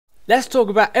Let's talk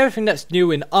about everything that's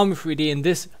new in Armory 3D in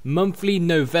this monthly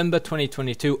November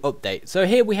 2022 update. So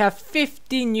here we have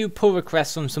 50 new pull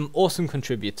requests from some awesome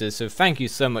contributors, so thank you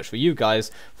so much for you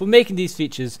guys for making these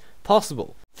features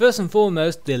possible. First and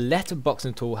foremost, the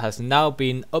letterboxing tool has now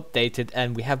been updated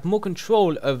and we have more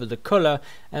control over the color,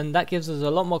 and that gives us a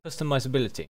lot more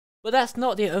customizability. But that's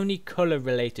not the only color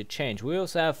related change. We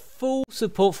also have full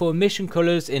support for emission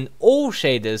colors in all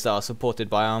shaders that are supported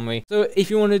by Armory. So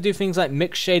if you want to do things like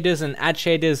mix shaders and add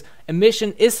shaders,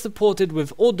 emission is supported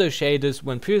with all those shaders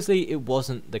when previously it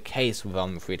wasn't the case with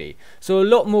Armory 3D. So a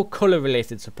lot more color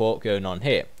related support going on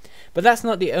here. But that's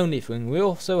not the only thing. We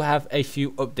also have a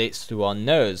few updates to our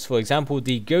nodes. For example,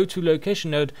 the go to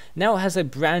location node now has a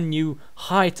brand new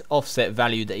height offset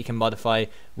value that you can modify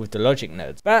with the logic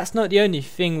nodes. But that's not the only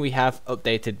thing we have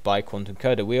updated by Quantum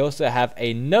Coder. We also have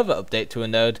another update to a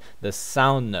node, the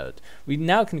sound node. We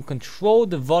now can control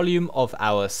the volume of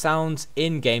our sounds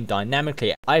in game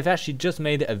dynamically. I've actually just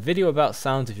made a video about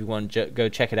sounds if you want to go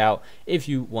check it out if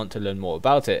you want to learn more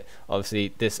about it.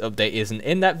 Obviously this update isn't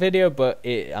in that video, but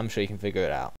I'm sure you can figure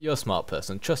it out. You're a smart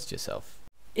person, trust yourself.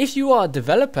 If you are a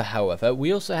developer, however,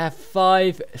 we also have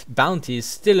 5 bounties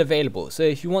still available. So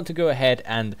if you want to go ahead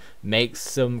and make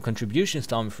some contributions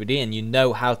to Armory 3D and you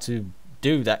know how to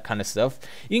do that kind of stuff,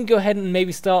 you can go ahead and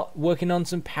maybe start working on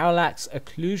some parallax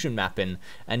occlusion mapping,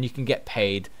 and you can get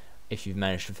paid if you've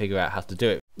managed to figure out how to do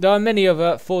it. There are many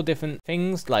other 4 different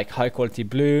things like high quality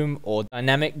bloom or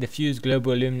dynamic diffuse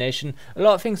global illumination, a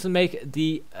lot of things to make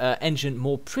the engine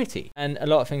more pretty, and a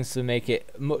lot of things to make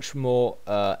it much more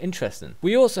interesting.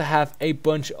 We also have a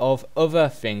bunch of other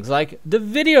things like the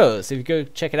videos. If you go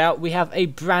check it out, we have a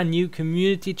brand new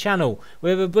community channel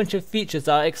with a bunch of features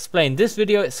that I explained. This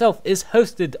video itself is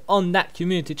hosted on that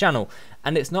community channel,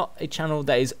 and it's not a channel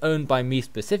that is owned by me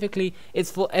specifically,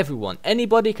 it's for everyone.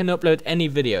 Anybody can upload any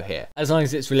video here, as long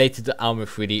as it's related to Armory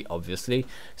 3D obviously.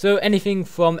 So anything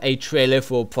from a trailer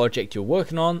for a project you're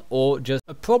working on, or just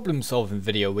a problem solving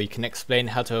video where you can explain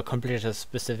how to accomplish a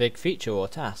specific feature or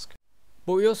task.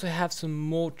 But we also have some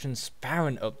more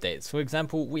transparent updates. For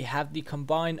example, we have the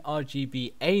combined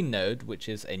RGBA node, which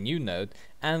is a new node,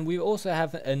 and we also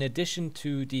have an addition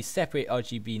to the separate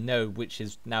RGB node, which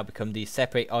has now become the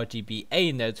separate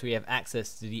RGBA node, so we have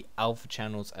access to the alpha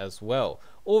channels as well.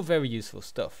 All very useful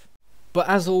stuff. But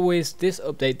as always, this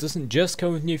update doesn't just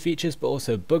come with new features but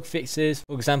also bug fixes.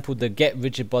 For example, the get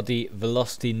rigid body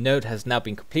velocity node has now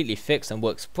been completely fixed and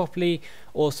works properly.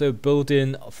 Also,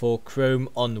 build-in for Chrome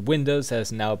on Windows has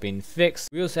now been fixed.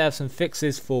 We also have some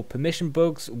fixes for permission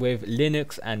bugs with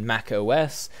Linux and Mac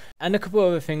OS, and a couple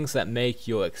other things that make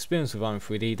your experience with Armory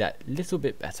 3D that little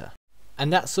bit better.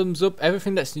 And that sums up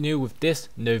everything that's new with this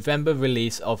November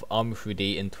release of Armory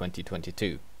 3D in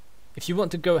 2022. If you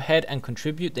want to go ahead and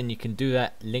contribute, then you can do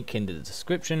that, link in the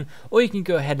description, or you can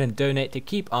go ahead and donate to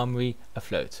keep Armory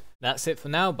afloat. That's it for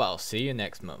now, but I'll see you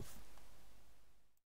next month.